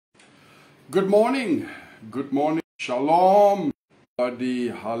Good morning. Good morning. Shalom. Buddy.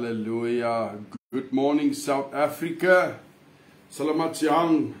 Hallelujah. Good morning, South Africa. Selamat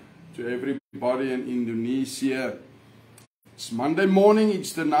siang to everybody in Indonesia. It's Monday morning.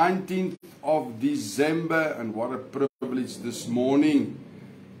 It's the 19th of December. And what a privilege this morning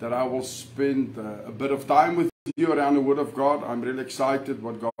that I will spend a bit of time with you around the Word of God. I'm really excited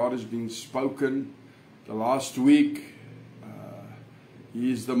what God has been spoken the last week.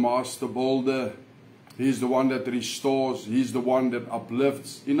 He is the master builder. He is the one that restores. He is the one that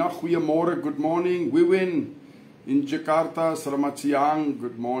uplifts. Ina goeiemôre, good morning. We win in Jakarta. Selamat siang.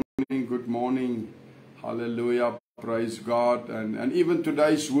 Good morning, good morning. Hallelujah. Praise God. And even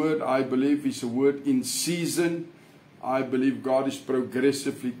today's word, I believe, is a word in season. I believe God is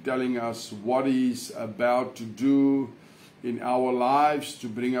progressively telling us what He is about to do in our lives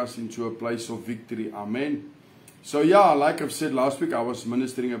to bring us into a place of victory. Amen. So yeah, like I've said last week, I was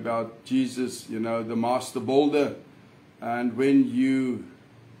ministering about Jesus, you know, the master builder. And when you,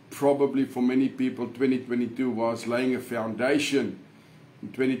 probably for many people, 2022 was laying a foundation.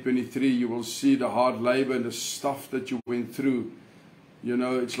 In 2023, you will see the hard labor and the stuff that you went through. You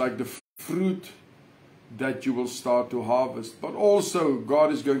know, it's like the fruit that you will start to harvest. But also,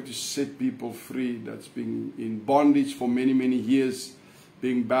 God is going to set people free that's been in bondage for many, many years.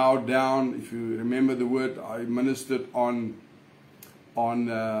 Being bowed down. If you remember the word I ministered on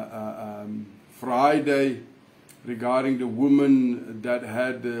Friday regarding the woman that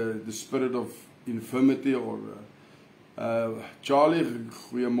had the spirit of infirmity, or Charlie,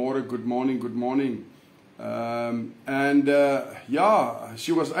 goeiemôre, good morning, good morning. Yeah,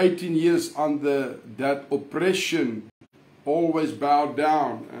 she was 18 years under that oppression, always bowed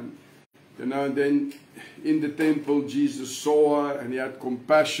down, and you know, and then in the temple, Jesus saw her and He had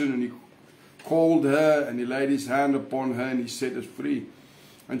compassion and He called her and He laid His hand upon her and He set her free.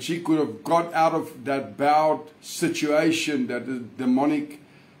 And she could have got out of that bowed situation that the demonic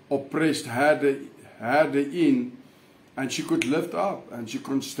oppressed had her in, and she could lift up and she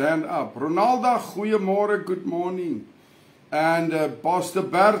could stand up. Ronalda, goeiemôre, good morning. And Pastor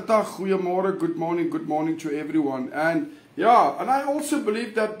Bertha, goeiemôre, good morning to everyone. And yeah, and I also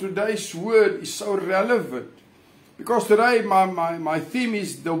believe that today's word is so relevant, because today my theme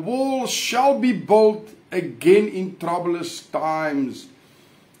is the wall shall be built again in troublous times.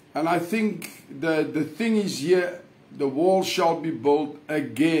 And I think the thing is here, the wall shall be built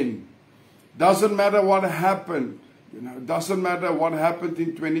again. Doesn't matter what happened, you know, doesn't matter what happened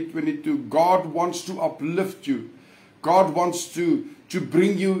in 2022. God wants to uplift you. God wants to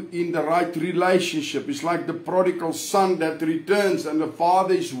bring you in the right relationship. It's like the prodigal son that returns and the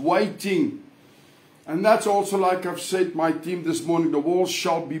father is waiting. And that's also, like I've said, my theme this morning, the wall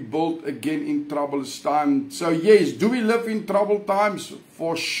shall be built again in troublous times. So yes, do we live in troubled times?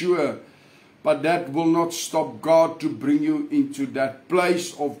 For sure. But that will not stop God to bring you into that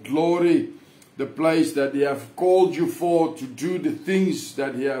place of glory, the place that He have called you for, to do the things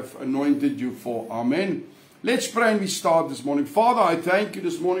that He have anointed you for. Amen. Let's pray and we start this morning. Father, I thank you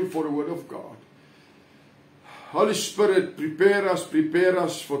this morning for the Word of God. Holy Spirit, prepare us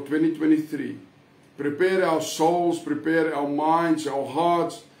for 2023. Prepare our souls, prepare our minds, our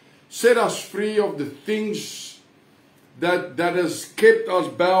hearts. Set us free of the things that has kept us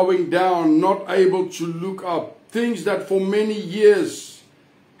bowing down, not able to look up. Things that for many years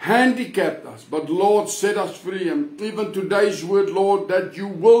handicapped us. But Lord, set us free. And even today's word, Lord, that you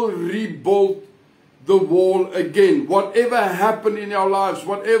will rebuild the wall again. Whatever happened in our lives,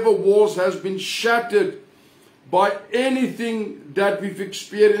 whatever walls has been shattered by anything that we've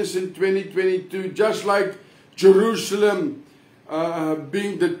experienced in 2022, just like Jerusalem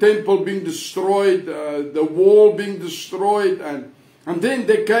being the temple being destroyed, the wall being destroyed, and then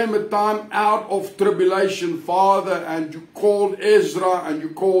there came a time out of tribulation, Father, and you called Ezra and you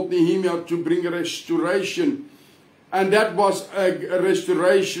called Nehemiah to bring restoration. And that was a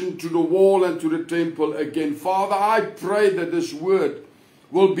restoration to the wall and to the temple again. Father, I pray that this word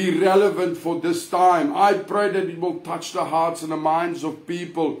will be relevant for this time. I pray that it will touch the hearts and the minds of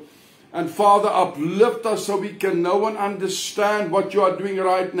people. And Father, uplift us so we can know and understand what you are doing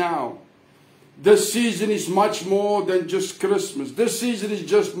right now. This season is much more than just Christmas. This season is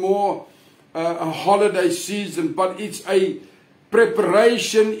just more a holiday season, but it's a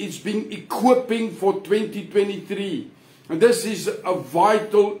preparation. It's been equipping for 2023. And this is a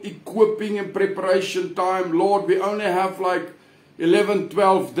vital equipping and preparation time. Lord, we only have like 11,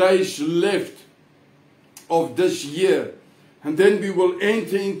 12 days left of this year. And then we will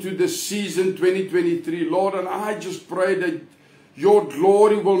enter into the season 2023. Lord, and I just pray that your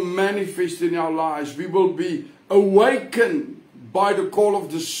glory will manifest in our lives. We will be awakened by the call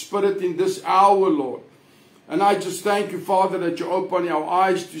of the Spirit in this hour, Lord. And I just thank you, Father, that you open our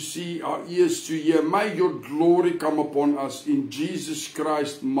eyes to see, our ears to hear. May your glory come upon us in Jesus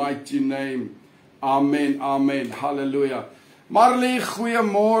Christ's mighty name. Amen, amen. Hallelujah. Marley,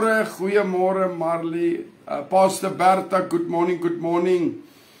 goeiemorgen, goeiemorgen, Marley. Pastor Bertha, good morning, good morning.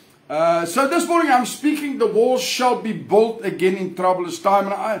 So this morning I'm speaking, the walls shall be built again in troublous time.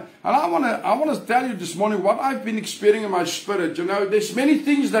 And I want to tell you this morning what I've been experiencing in my spirit. You know, there's many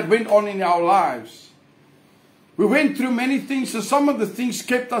things that went on in our lives. We went through many things, and some of the things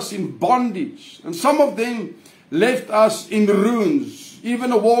kept us in bondage. And some of them left us in ruins.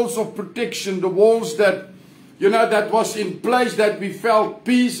 Even the walls of protection, the walls that, you know, that was in place, that we felt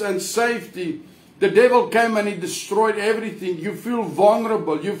peace and safety. The devil came and he destroyed everything. You feel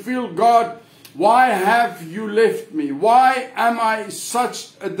vulnerable. You feel, God, why have you left me? Why am I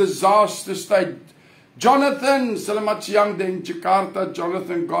such a disaster state? Jonathan, Salamat Siang in Jakarta.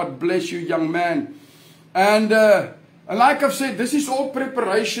 Jonathan, God bless you, young man. And like I've said, this is all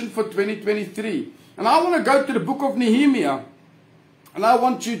preparation for 2023. And I want to go to the book of Nehemiah. And I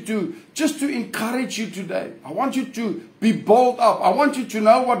want you to, just to encourage you today. I want you to be bold up. I want you to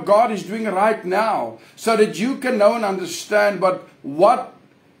know what God is doing right now, so that you can know and understand what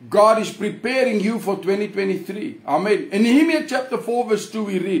God is preparing you for 2023. Amen. In Nehemiah chapter 4 verse 2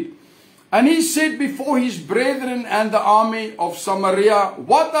 we read, and he said before his brethren and the army of Samaria,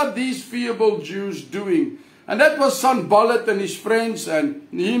 what are these feeble Jews doing? And that was Sanballat and his friends, and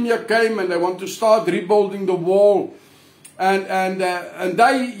Nehemiah came and they want to start rebuilding the wall. And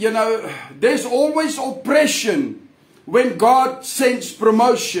they, you know, there's always oppression when God sends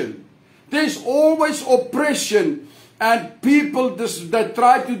promotion. There's always oppression and people that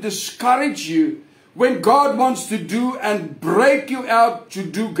try to discourage you when God wants to do and break you out to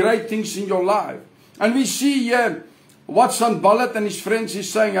do great things in your life. And we see here what Sanballat and his friends is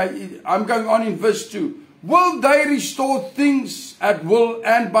saying. I'm going on in verse 2. Will they restore things at will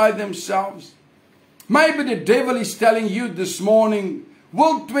and by themselves? Maybe the devil is telling you this morning,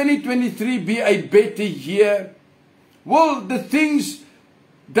 will 2023 be a better year? Will the things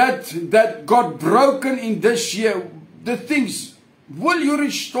that got broken in this year, the things, will you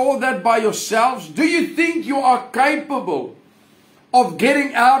restore that by yourselves? Do you think you are capable of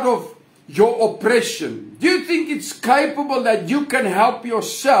getting out of your oppression? Do you think it's capable that you can help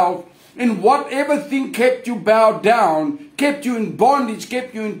yourself in whatever thing kept you bowed down, kept you in bondage,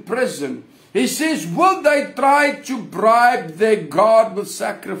 kept you in prison? He says, will they try to bribe their God with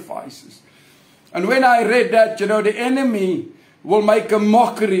sacrifices? And when I read that, you know, the enemy will make a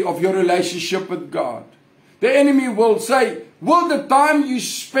mockery of your relationship with God. The enemy will say, will the time you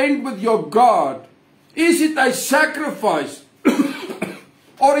spend with your God, is it a sacrifice?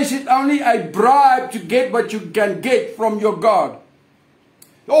 Or is it only a bribe to get what you can get from your God?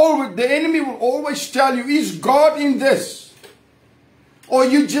 The enemy will always tell you, is God in this? Or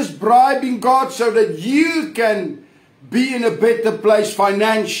you just bribing God so that you can be in a better place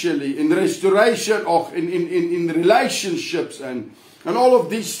financially, in restoration, or in relationships and all of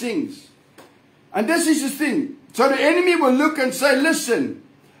these things. And this is the thing. So the enemy will look and say, listen,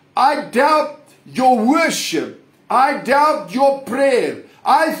 I doubt your worship. I doubt your prayer.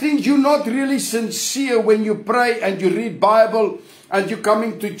 I think you're not really sincere when you pray and you read Bible and you're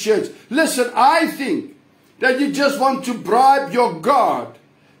coming to church. Listen, I think that you just want to bribe your God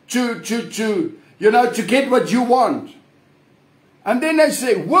to get what you want. And then they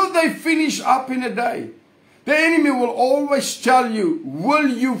say, will they finish up in a day? The enemy will always tell you, will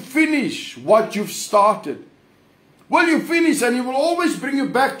you finish what you've started? Will you finish? And he will always bring you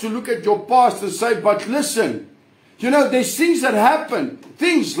back to look at your past and say, but listen, you know, there's things that happened.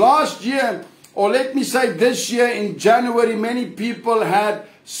 Things last year, or let me say this year in January, many people had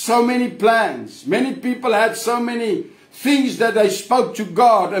so many plans. Many people had so many things that they spoke to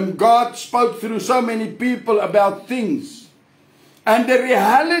God, and God spoke through so many people about things. And the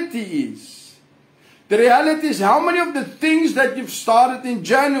reality is how many of the things that you've started in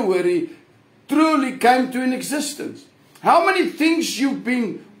January truly came to an existence? How many things you've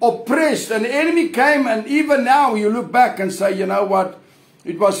been oppressed, and the enemy came, and even now you look back and say, you know what,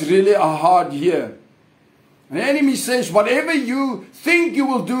 it was really a hard year. And the enemy says, whatever you think you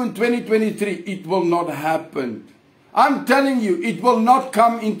will do in 2023, it will not happen. I'm telling you, it will not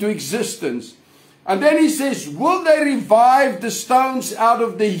come into existence. And then he says, will they revive the stones out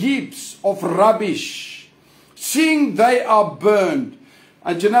of the heaps of rubbish, seeing they are burned?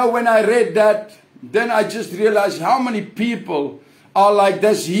 And you know, when I read that, then I just realized how many people are like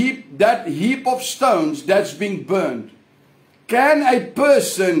this heap, that heap of stones that's being burned. Can a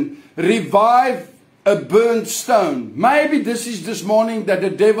person revive a burnt stone. Maybe this morning that the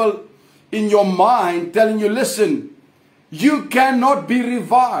devil in your mind telling you, listen, you cannot be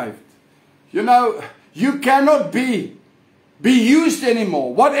revived. You know, you cannot be used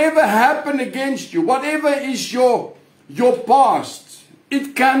anymore. Whatever happened against you, whatever is your past,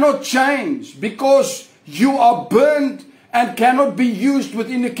 it cannot change because you are burned and cannot be used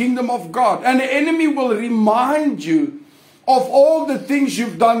within the kingdom of God. And the enemy will remind you of all the things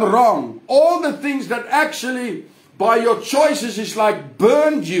you've done wrong. All the things that actually, by your choices, is like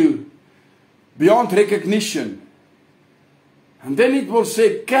burned you beyond recognition. And then it will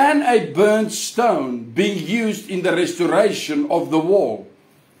say, can a burnt stone be used in the restoration of the wall?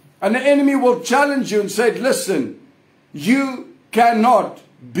 And the enemy will challenge you and say, listen, you cannot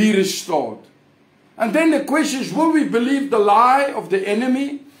be restored. And then the question is, will we believe the lie of the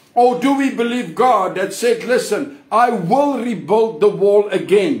enemy? Or do we believe God that said, listen, I will rebuild the wall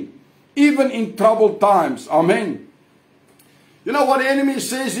again, even in troubled times. Amen. You know what the enemy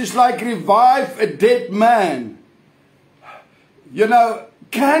says is like revive a dead man. You know,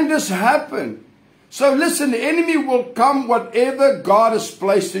 can this happen? So listen, the enemy will come whatever God has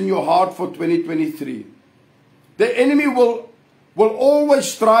placed in your heart for 2023. The enemy will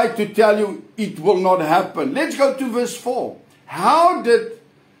always try to tell you it will not happen. Let's go to verse 4. How did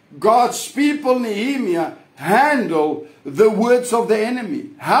God's people, Nehemiah, handle the words of the enemy?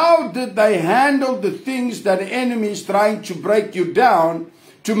 How did they handle the things that the enemy is trying to break you down,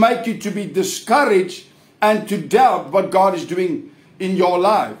 to make you to be discouraged and to doubt what God is doing in your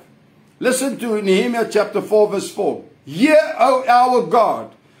life? Listen to Nehemiah chapter 4 verse 4. Hear, O our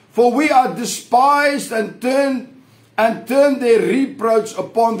God, for we are despised and turn their reproach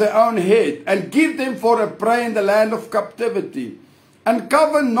upon their own head, and give them for a prey in the land of captivity. And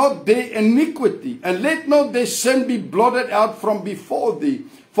cover not their iniquity, and let not their sin be blotted out from before thee.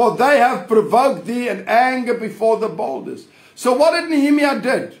 For they have provoked thee in anger before the boldest. So what did Nehemiah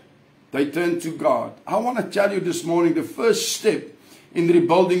did? They turned to God. I want to tell you this morning, the first step in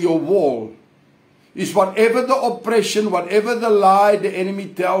rebuilding your wall is whatever the oppression, whatever the lie the enemy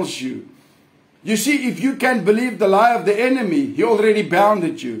tells you. You see, if you can believe the lie of the enemy, he already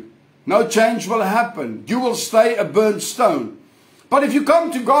bounded you. No change will happen. You will stay a burnt stone. But if you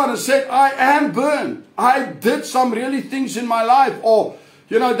come to God and say, I am burned, I did some really things in my life, or,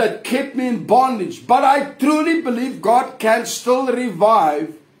 you know, that kept me in bondage, but I truly believe God can still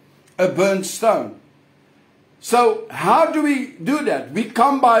revive a burnt stone. So how do we do that? We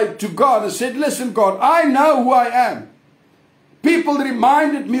come to God and said, listen, God, I know who I am. People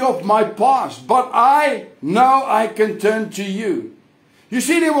reminded me of my past, but I know I can turn to you. You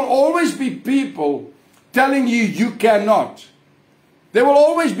see, there will always be people telling you you cannot. There will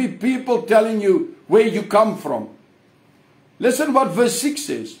always be people telling you where you come from. Listen what verse 6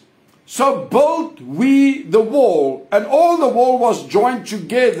 says. So built we the wall, and all the wall was joined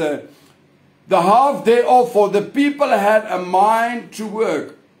together, the half thereof, for the people had a mind to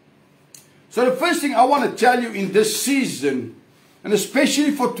work. So the first thing I want to tell you in this season, and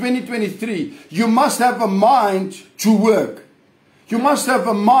especially for 2023, you must have a mind to work. You must have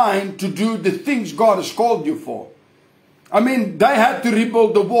a mind to do the things God has called you for. I mean, they had to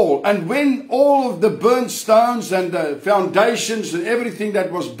rebuild the wall. And when all of the burnt stones and the foundations and everything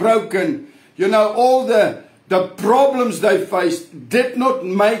that was broken, you know, all the problems they faced did not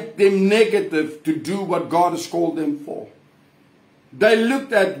make them negative to do what God has called them for. They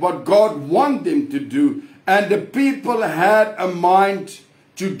looked at what God wanted them to do, and the people had a mind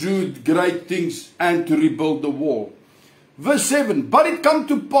to do great things and to rebuild the wall. Verse 7, but it come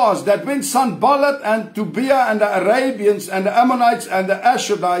to pass that when Sanballat and Tobiah and the Arabians and the Ammonites and the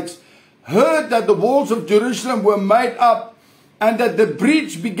Ashdodites heard that the walls of Jerusalem were made up and that the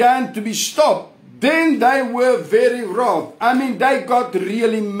breach began to be stopped, then they were very wroth. I mean, they got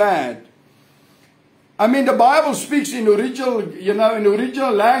really mad. I mean, the Bible speaks in original, you know, in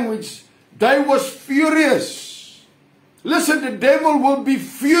original language, they was furious. Listen, the devil will be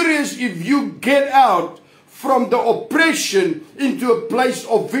furious if you get out from the oppression into a place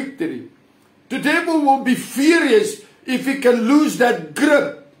of victory. The devil will be furious if he can lose that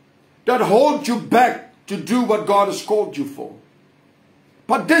grip that holds you back to do what God has called you for.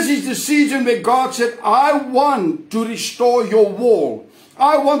 But this is the season where God said, I want to restore your wall.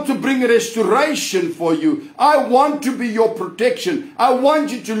 I want to bring restoration for you. I want to be your protection. I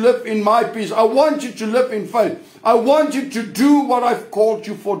want you to live in my peace. I want you to live in faith. I want you to do what I've called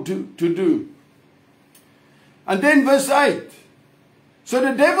you to do. And then verse 8. So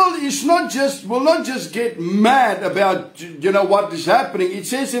the devil will not just get mad about, you know, what is happening. It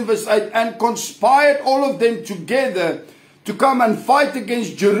says in verse 8, and conspired all of them together to come and fight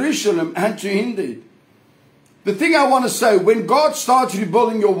against Jerusalem and to hinder it. The thing I want to say, when God starts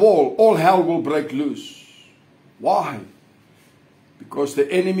rebuilding your wall, all hell will break loose. Why? Because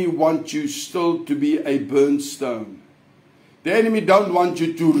the enemy wants you still to be a burnt stone. The enemy don't want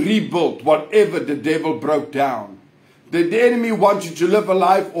you to rebuild whatever the devil broke down. The enemy wants you to live a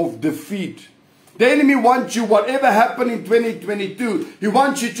life of defeat. The enemy wants you, whatever happened in 2022, he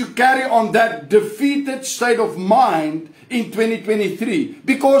wants you to carry on that defeated state of mind in 2023.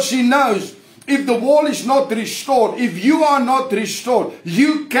 Because he knows if the wall is not restored, if you are not restored,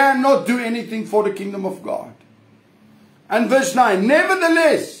 you cannot do anything for the kingdom of God. And verse 9,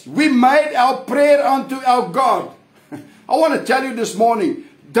 nevertheless, we made our prayer unto our God. I want to tell you this morning,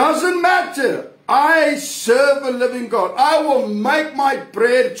 doesn't matter. I serve a living God. I will make my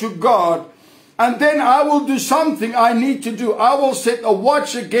prayer to God, and then I will do something I need to do. I will set a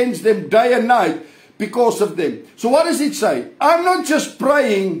watch against them day and night because of them. So what does it say? I'm not just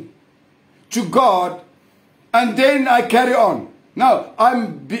praying to God and then I carry on. No,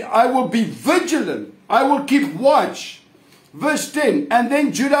 I will be vigilant. I will keep watch. Verse 10, and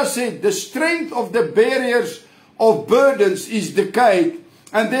then Judah said, the strength of the barriers of burdens is decayed,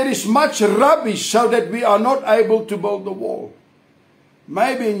 and there is much rubbish so that we are not able to build the wall.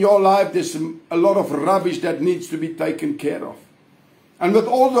 Maybe in your life there's a lot of rubbish that needs to be taken care of. And with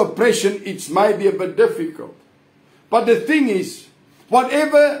all the oppression, it's maybe a bit difficult. But the thing is,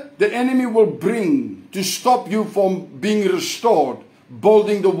 whatever the enemy will bring to stop you from being restored,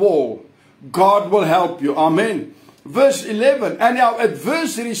 building the wall, God will help you. Amen. Verse 11, and our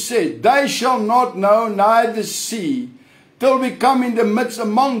adversary said, they shall not know neither see, till we come in the midst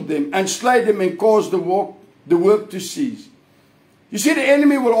among them, and slay them, and cause the work to cease. You see, the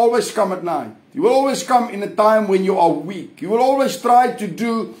enemy will always come at night. He will always come in a time when you are weak. He will always try to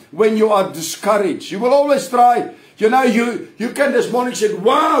do when you are discouraged. He will always try, you know, you can this morning say,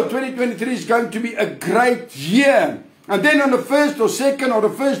 wow, 2023 is going to be a great year. And then on the first or second or the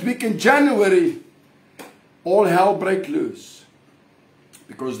first week in January, all hell break loose.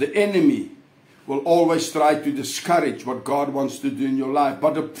 Because the enemy will always try to discourage what God wants to do in your life.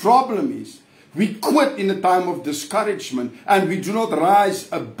 But the problem is, we quit in a time of discouragement and we do not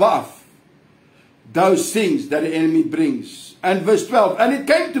rise above those things that the enemy brings. And verse 12, and it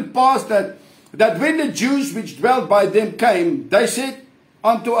came to pass that when the Jews which dwelt by them came, they said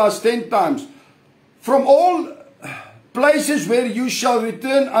unto us 10 times, from all places where you shall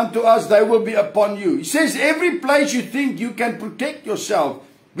return unto us, they will be upon you. He says, every place you think you can protect yourself,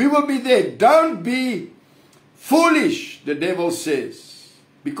 we will be there. Don't be foolish, the devil says.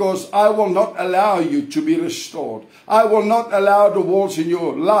 Because I will not allow you to be restored. I will not allow the walls in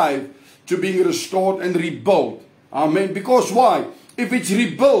your life to be restored and rebuilt. Amen. Because why? If it's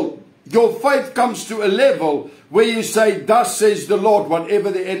rebuilt, your faith comes to a level where you say, thus says the Lord,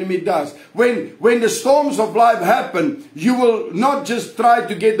 whatever the enemy does. When the storms of life happen, you will not just try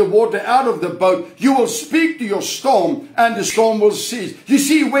to get the water out of the boat. You will speak to your storm and the storm will cease. You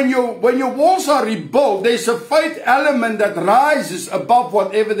see, when your walls are rebuilt, there's a faith element that rises above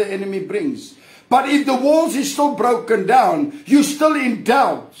whatever the enemy brings. But if the walls is still broken down, you're still in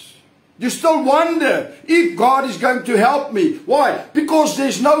doubt. You still wonder if God is going to help me. Why? Because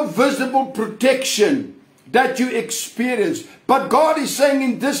there's no visible protection that you experience. But God is saying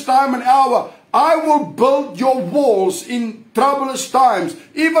in this time and hour, I will build your walls in troublous times.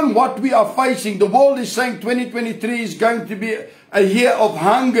 Even what we are facing, the world is saying 2023 is going to be a year of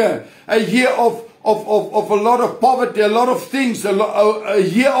hunger, a year of a lot of poverty, a lot of things, a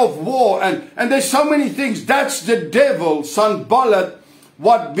year of war. And there's so many things. That's the devil, Sanballat.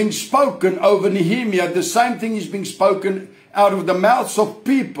 What being spoken over Nehemiah, the same thing is being spoken out of the mouths of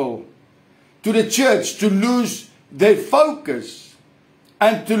people to the church, to lose their focus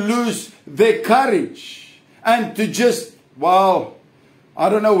and to lose their courage and to just, well, I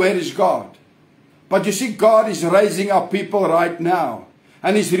don't know where is God. But you see, God is raising up people right now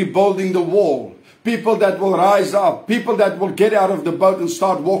and He's rebuilding the wall. People that will rise up, people that will get out of the boat and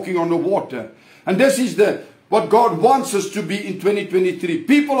start walking on the water. And this is what God wants us to be in 2023.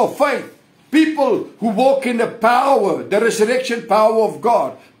 People of faith. People who walk in the power, the resurrection power of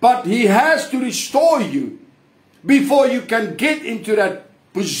God. But He has to restore you before you can get into that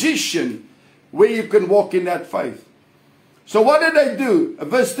position where you can walk in that faith. So what did they do?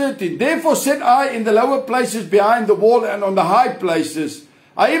 Verse 13. Therefore said I in the lower places behind the wall and on the high places.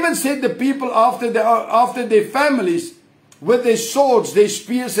 I even said the people after their families, with their swords, their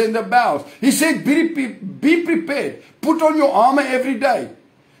spears and their bows. He said, be prepared. Put on your armor every day.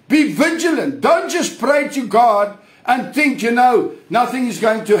 Be vigilant. Don't just pray to God and think, nothing is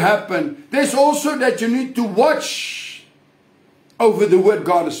going to happen. There's also that you need to watch over the word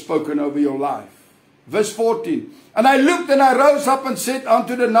God has spoken over your life. Verse 14. And I looked and I rose up and said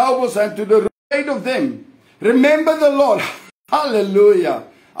unto the nobles and to the rulers of them, remember the Lord. Hallelujah.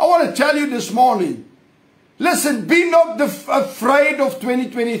 I want to tell you this morning. Listen, be not afraid of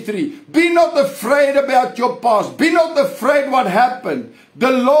 2023. Be not afraid about your past. Be not afraid what happened.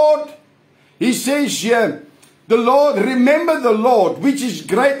 The Lord, He says here, the Lord, remember the Lord, which is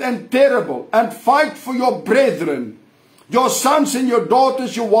great and terrible, and fight for your brethren, your sons and your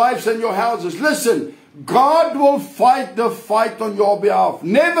daughters, your wives and your houses. Listen, God will fight the fight on your behalf.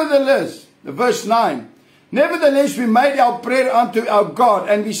 Nevertheless, verse 9, nevertheless we made our prayer unto our God,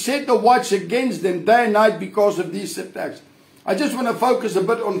 and we set the watch against them day and night because of these attacks. I just want to focus a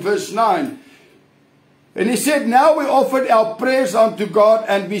bit on verse 9. And he said, now we offered our prayers unto God,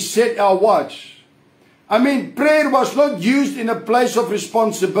 and we set our watch. I mean, prayer was not used in a place of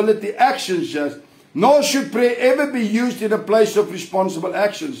responsibility actions just, nor should prayer ever be used in a place of responsible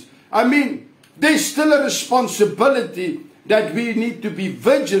actions. I mean, there's still a responsibility that we need to be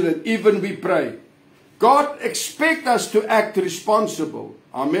vigilant even we pray. God expects us to act responsible.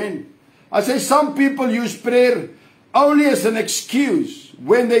 Amen. I say some people use prayer only as an excuse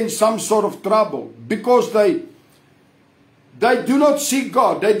when they're in some sort of trouble, because they do not see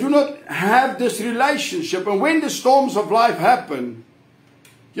God. They do not have this relationship. And when the storms of life happen,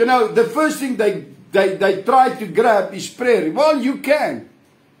 you know, the first thing they try to grab is prayer. Well, you can.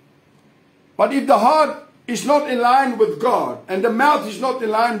 But if the heart is not in line with God, and the mouth is not in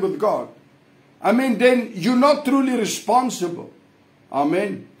line with God, I mean, then you're not truly responsible.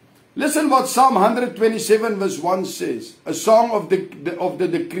 Amen. Listen what Psalm 127 verse 1 says. A song of the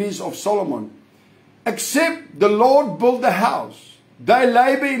decrees of Solomon. Except the Lord build the house, they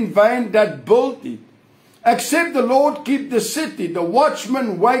labor in vain that built it. Except the Lord keep the city, the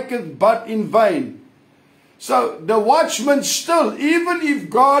watchman waketh but in vain. So the watchman still, even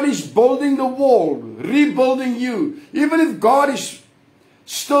if God is building the wall, rebuilding you, even if God is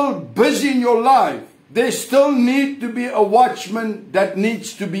still busy in your life, there still need to be a watchman that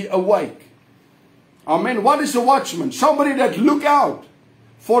needs to be awake. Amen. What is a watchman? Somebody that look out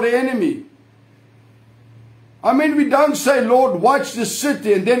for the enemy. I mean, we don't say, Lord, watch the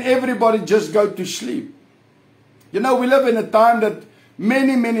city, and then everybody just go to sleep. You know, we live in a time that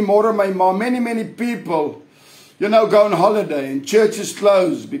many people, you know, go on holiday, and churches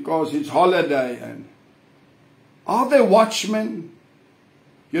close because it's holiday. And are there watchmen,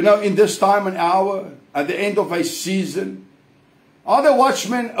 you know, in this time and hour, at the end of a season? Are the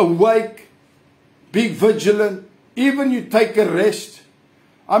watchmen awake, be vigilant, even you take a rest?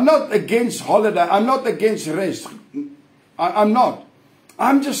 I'm not against holiday. I'm not against rest. I'm not.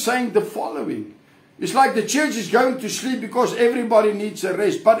 I'm just saying the following. It's like the church is going to sleep because everybody needs a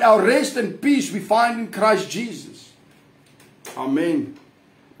rest. But our rest and peace we find in Christ Jesus. Amen.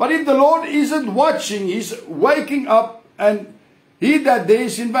 But if the Lord isn't watching, He's waking up, and he that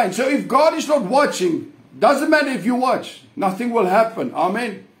dares in vain. So if God is not watching, doesn't matter if you watch. Nothing will happen.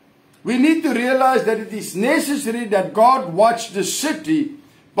 Amen. We need to realize that it is necessary that God watch the city,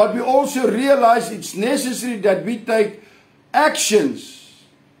 but we also realize it's necessary that we take actions,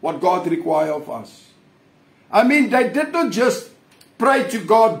 what God requires of us. I mean, they did not just pray to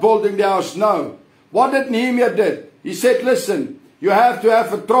God building the house. No. What did Nehemiah did? He said, listen, you have to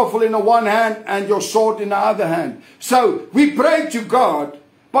have a trowel in the one hand and your sword in the other hand. So we pray to God,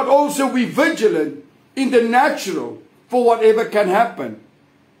 but also we vigilant in the natural for whatever can happen.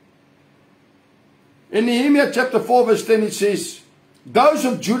 In Nehemiah chapter 4 verse 10 it says, those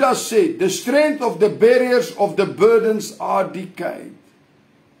of Judah said, the strength of the barriers of the burdens are decayed.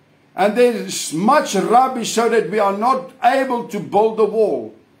 And there is much rubbish so that we are not able to build the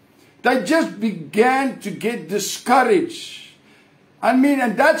wall. They just began to get discouraged. I mean,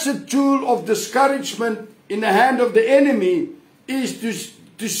 and that's a tool of discouragement in the hand of the enemy, is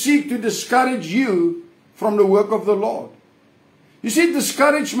to seek to discourage you from the work of the Lord. You see,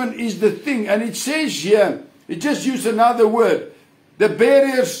 discouragement is the thing. And it says here, it just used another word. The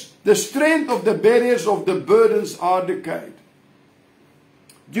barriers, the strength of the barriers of the burdens are decayed.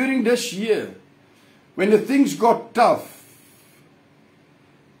 During this year, when the things got tough,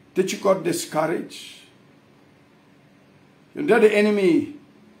 did you got discouraged? And did the enemy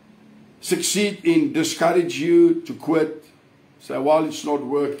succeed in discourage you to quit? Say, well, it's not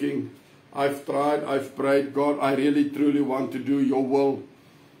working. I've tried, I've prayed. God, I really truly want to do your will,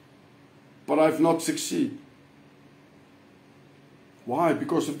 but I've not succeeded. Why?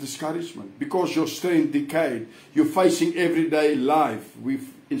 Because of discouragement. Because your strength decayed. You're facing everyday life.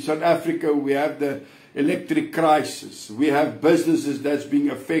 In South Africa, we have the electric crisis. We have businesses that's being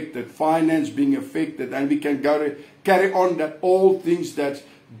affected, finance being affected, and we can carry on that all things that's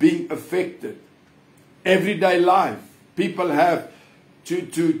being affected. everyday life. People have to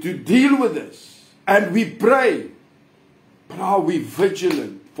deal with this. And we pray. But are we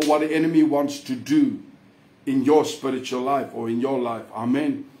vigilant for what the enemy wants to do in your spiritual life or in your life?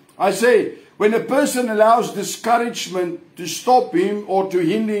 Amen. I say, when a person allows discouragement to stop him or to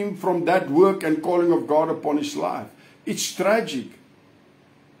hinder him from that work and calling of God upon his life, it's tragic.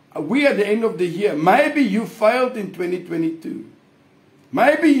 We at the end of the year, maybe you failed in 2022.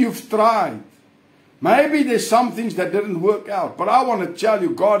 Maybe you've tried. Maybe there's some things that didn't work out. But I want to tell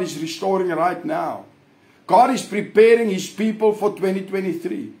you, God is restoring right now. God is preparing His people for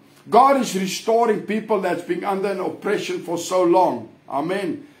 2023. God is restoring people that's been under an oppression for so long.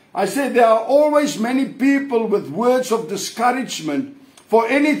 Amen. I said there are always many people with words of discouragement for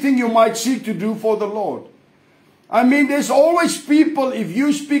anything you might seek to do for the Lord. I mean, there's always people, if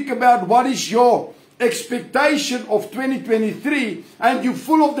you speak about what is your expectation of 2023 and you're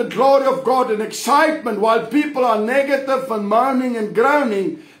full of the glory of God and excitement while people are negative and moaning and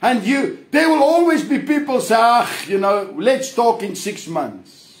groaning, and there will always be people say, let's talk in 6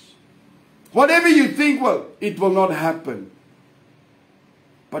 months. Whatever you think, well, it will not happen.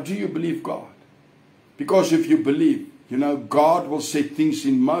 But do you believe God? Because if you believe, God will set things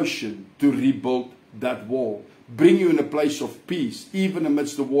in motion to rebuild that wall. Bring you in a place of peace, even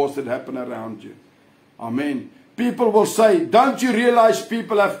amidst the wars that happen around you. Amen. People will say, don't you realize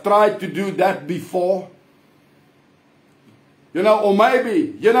people have tried to do that before? Or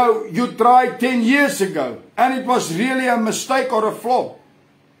maybe, you tried 10 years ago and it was really a mistake or a flop.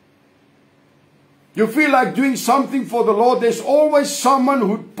 You feel like doing something for the Lord. There's always someone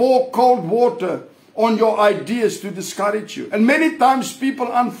who'd pour cold water on your ideas to discourage you. And many times people,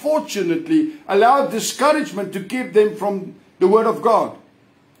 unfortunately, allow discouragement to keep them from the Word of God.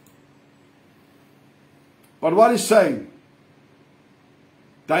 But what he's saying,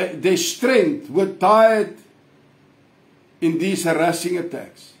 their strength were tired in these harassing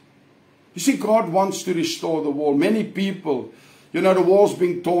attacks. You see, God wants to restore the wall. Many people, the wall's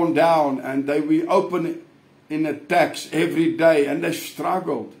being torn down and we open in attacks every day and they've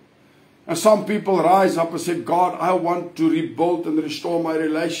struggled. And some people rise up and say, God, I want to rebuild and restore my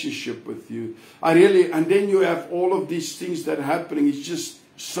relationship with you. And then you have all of these things that are happening. It's just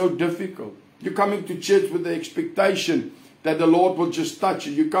so difficult. You're coming to church with the expectation that the Lord will just touch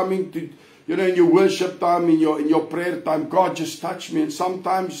you. You're coming to, in your worship time, in your prayer time, God just touch me. And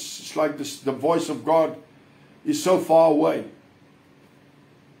sometimes it's like the voice of God is so far away.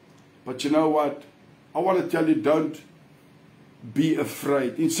 But you know what? I want to tell you, don't be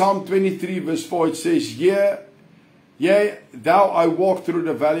afraid. In Psalm 23 verse 4 it says, Yea, though I walk through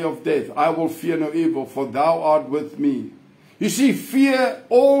the valley of death, I will fear no evil, for thou art with me. You see, fear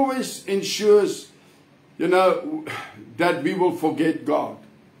always ensures, that we will forget God.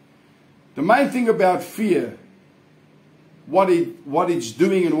 The main thing about fear, what it's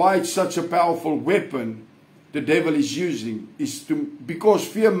doing and why it's such a powerful weapon the devil is using, is because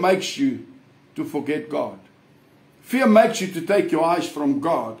fear makes you to forget God. Fear makes you to take your eyes from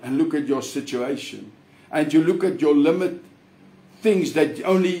God and look at your situation. And you look at your limit, things that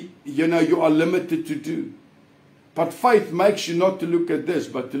only, you are limited to do. But faith makes you not to look at this,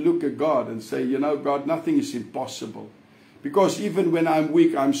 but to look at God and say, God, nothing is impossible. Because even when I'm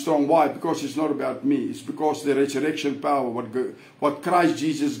weak, I'm strong. Why? Because it's not about me. It's because the resurrection power, what Christ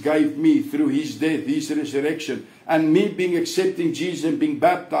Jesus gave me through His death, His resurrection, and me being accepting Jesus and being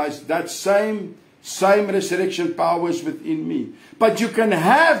baptized, that same resurrection power is within me. But you can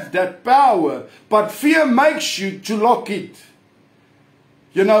have that power, but fear makes you to lock it.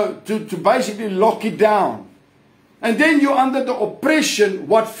 To basically lock it down. And then you're under the oppression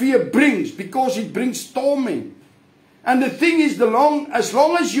what fear brings, because it brings torment. And the thing is, as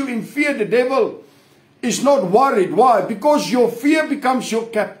long as you're in fear, the devil is not worried. Why? Because your fear becomes your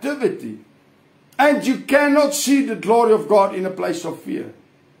captivity. And you cannot see the glory of God in a place of fear.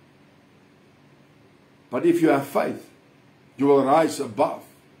 But if you have faith, you will rise above.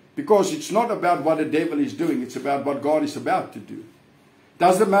 Because it's not about what the devil is doing. It's about what God is about to do.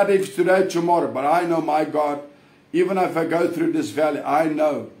 Doesn't matter if it's today or tomorrow. But I know my God, even if I go through this valley, I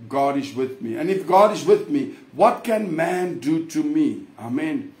know God is with me. And if God is with me, what can man do to me?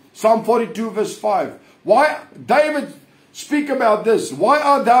 Amen. Psalm 42 verse 5. Why, David speak about this. Why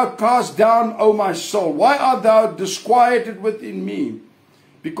art thou cast down, O my soul? Why art thou disquieted within me?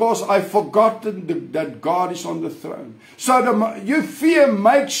 Because I've forgotten that God is on the throne. So your fear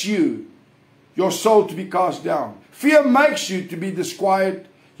makes your soul to be cast down. Fear makes you to be disquiet,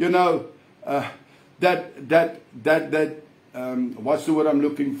 what's the word I'm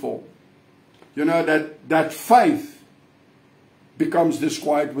looking for? That faith becomes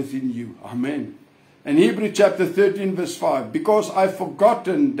disquiet within you. Amen. And Hebrews chapter 13 verse 5. Because I've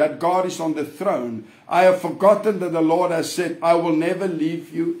forgotten that God is on the throne. I have forgotten that the Lord has said, I will never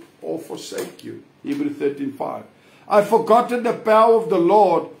leave you or forsake you. Hebrews 13:5. I've forgotten the power of the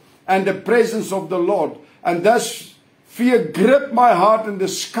Lord and the presence of the Lord. And thus fear gripped my heart and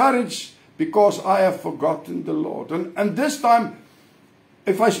discouraged because I have forgotten the Lord. And this time,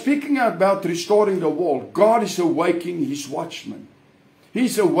 if I'm speaking about restoring the wall, God is awakening His watchmen.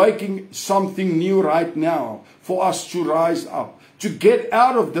 He's awakening something new right now for us to rise up, to get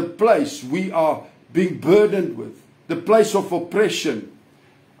out of the place we are being burdened with, the place of oppression.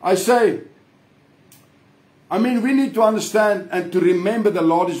 We need to understand and to remember the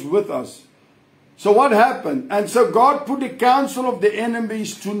Lord is with us. So what happened? And so God put the counsel of the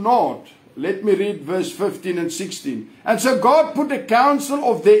enemies to naught. Let me read verse 15 and 16. And so God put the counsel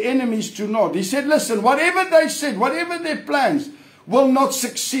of the enemies to naught. He said, listen, whatever they said, whatever their plans, will not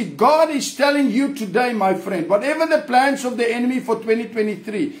succeed. God is telling you today, my friend, whatever the plans of the enemy for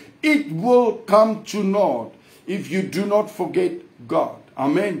 2023, it will come to naught if you do not forget God.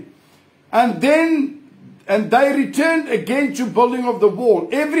 Amen. And they returned again to building of the wall,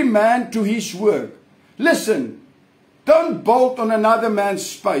 every man to his work. Listen, don't build on another man's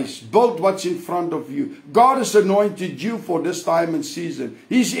space. Build what's in front of you. God has anointed you for this time and season.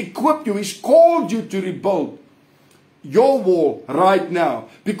 He's equipped you. He's called you to rebuild your wall right now,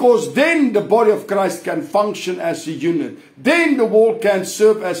 because then the body of Christ can function as a unit. Then the wall can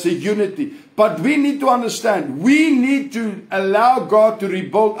serve as a unity. But we need to understand, we need to allow God to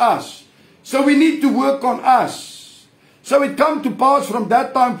rebuild us. So we need to work on us. So it come to pass from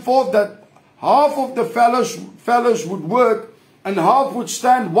that time forth that half of the fellows would work and half would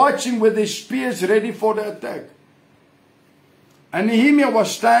stand watching with their spears ready for the attack. And Nehemiah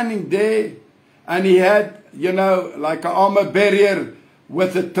was standing there, and he had, like an armor barrier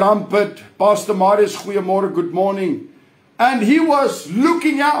with a trumpet. Pastor Marius, goeiemorgen, good morning. And he was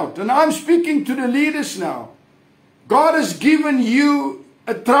looking out. And I'm speaking to the leaders now. God has given you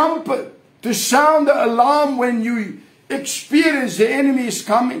a trumpet to sound the alarm when you experience the enemy is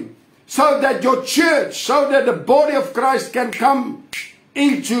coming. So that your church, so that the body of Christ can come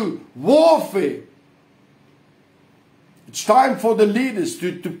into warfare. It's time for the leaders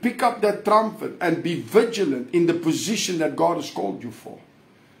to pick up that trumpet and be vigilant in the position that God has called you for.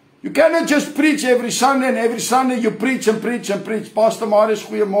 You cannot just preach every Sunday, and every Sunday you preach and preach and preach. Pastor Marius,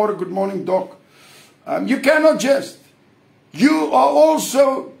 goeiemorgen, good morning, Doc. You cannot just. You are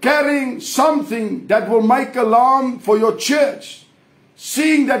also carrying something that will make alarm for your church.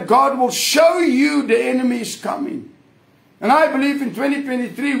 Seeing that God will show you the enemy is coming. And I believe in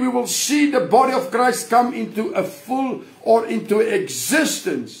 2023 we will see the body of Christ come into a full or into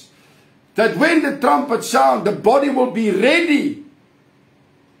existence. That when the trumpet sounds, the body will be ready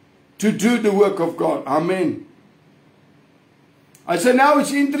to do the work of God. Amen. I say now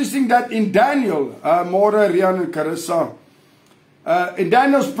it's interesting that in Daniel, Maura, Rian and Carissa, in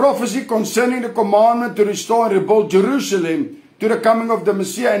Daniel's prophecy concerning the commandment to restore and rebuild Jerusalem to the coming of the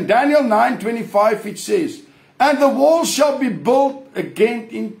Messiah, in Daniel 9:25 it says, and the wall shall be built again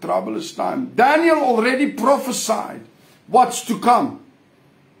in troublous time. Daniel already prophesied what's to come.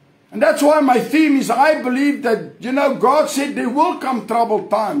 And that's why my theme is, I believe that, God said there will come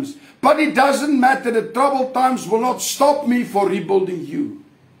troubled times. But it doesn't matter. The troubled times will not stop me for rebuilding you.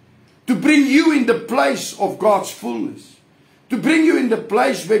 To bring you in the place of God's fullness. To bring you in the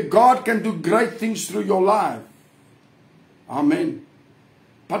place where God can do great things through your life. Amen.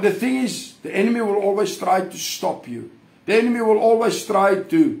 But the thing is, the enemy will always try to stop you. The enemy will always try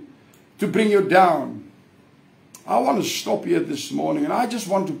to bring you down. I want to stop here this morning, and I just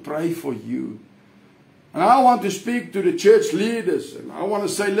want to pray for you. And I want to speak to the church leaders, and I want to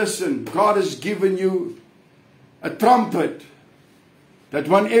say, listen, God has given you a trumpet, that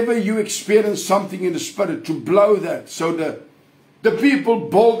whenever you experience something in the Spirit, to blow that, so that the people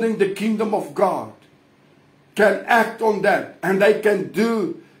building the kingdom of God can act on that, and they can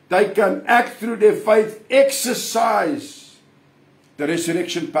act through their faith, exercise the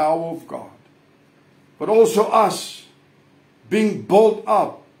resurrection power of God. But also us being built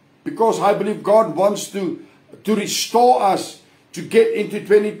up, because I believe God wants to restore us to get into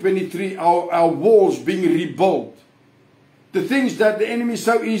 2023, our walls being rebuilt. The things that the enemy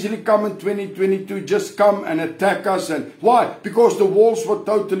so easily come in 2022, just come and attack us. And why? Because the walls were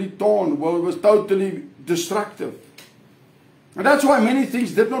totally torn. Well, it was totally destructive. And that's why many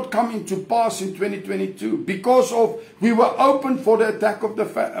things did not come into pass in 2022. Because we were open for the attack of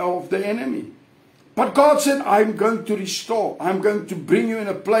the enemy. But God said, I'm going to restore. I'm going to bring you in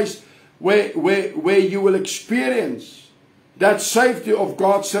a place where you will experience that safety of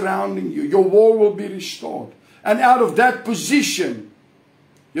God surrounding you. Your wall will be restored. And out of that position,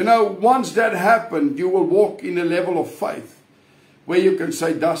 you know, once that happened, you will walk in a level of faith where you can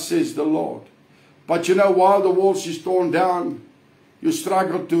say, thus says the Lord. But you know, while the walls is torn down, you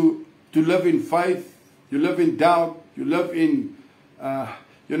struggle to live in faith. You live in doubt. You live in,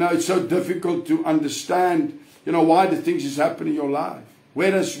 you know, it's so difficult to understand, you know, why the things is happening in your life.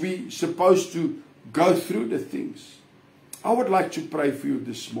 Whereas we supposed to go through the things. I would like to pray for you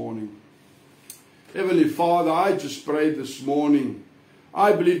this morning. Heavenly Father, I just pray this morning.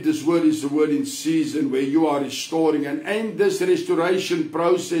 I believe this word is a word in season where you are restoring. And in this restoration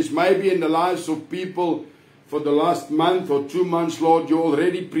process, maybe in the lives of people for the last month or 2 months, Lord, you're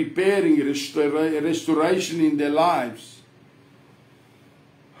already preparing restoration in their lives.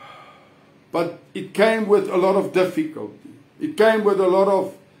 But it came with a lot of difficulty. It came with a lot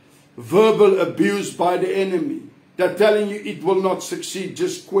of verbal abuse by the enemy. They're telling you it will not succeed.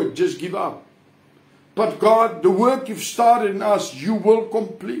 Just quit. Just give up. But God, the work you've started in us, you will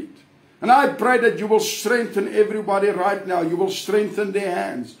complete. And I pray that you will strengthen everybody right now. You will strengthen their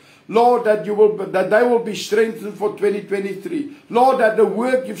hands. Lord, that they will be strengthened for 2023. Lord, that the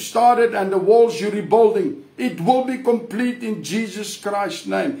work you've started and the walls you're rebuilding, it will be complete in Jesus Christ's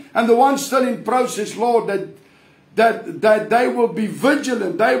name. And the ones still in process, Lord, that they will be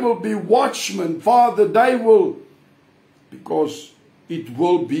vigilant. They will be watchmen. Father, they will, because it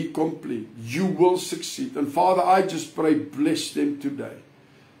will be complete. You will succeed. And Father, I just pray, bless them today.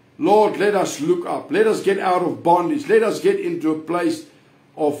 Lord, let us look up. Let us get out of bondage. Let us get into a place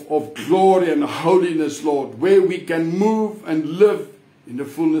of glory and holiness, Lord, where we can move and live in the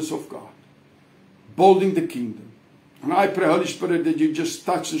fullness of God, building the kingdom. And I pray, Holy Spirit, that you just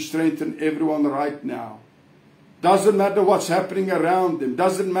touch and strengthen everyone right now. Doesn't matter what's happening around them.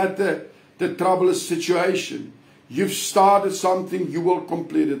 Doesn't matter the troublous situation. You've started something, you will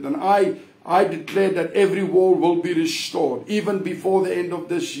complete it. And I declare that every wall will be restored, even before the end of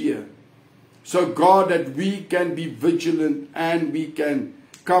this year. So God, that we can be vigilant and we can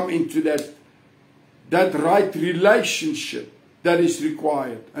come into that right relationship that is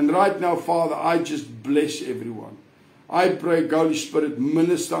required. And right now, Father, I just bless everyone. I pray, Holy Spirit,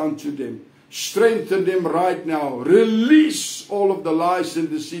 minister unto them. Strengthen them right now. Release all of the lies and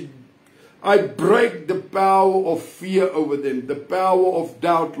deceit. I break the power of fear over them, the power of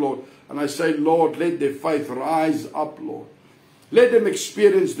doubt, Lord. And I say, Lord, let their faith rise up, Lord. Let them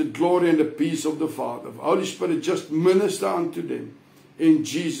experience the glory and the peace of the Father. Holy Spirit, just minister unto them. In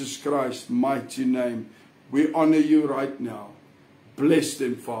Jesus Christ's mighty name, we honor you right now. Bless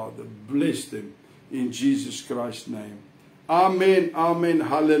them, Father. Bless them. In Jesus Christ's name. Amen. Amen.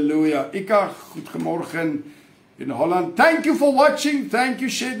 Hallelujah. Ika, goedemorgen in Holland. Thank you for watching. Thank you.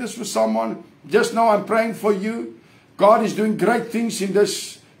 Share this with someone. Just know I'm praying for you. God is doing great things in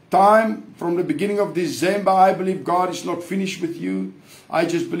this time. From the beginning of December, I believe God is not finished with you. I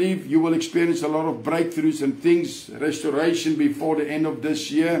just believe you will experience a lot of breakthroughs and things, restoration before the end of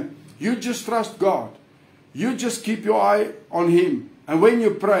this year. You just trust God. You just keep your eye on Him. And when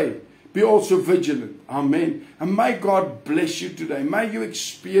you pray, be also vigilant. Amen. And may God bless you today. May you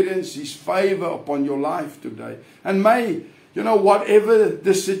experience His favor upon your life today. And may, you know, whatever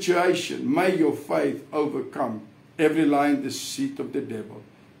the situation, may your faith overcome every lie and deceit of the devil.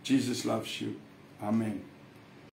 Jesus loves you. Amen.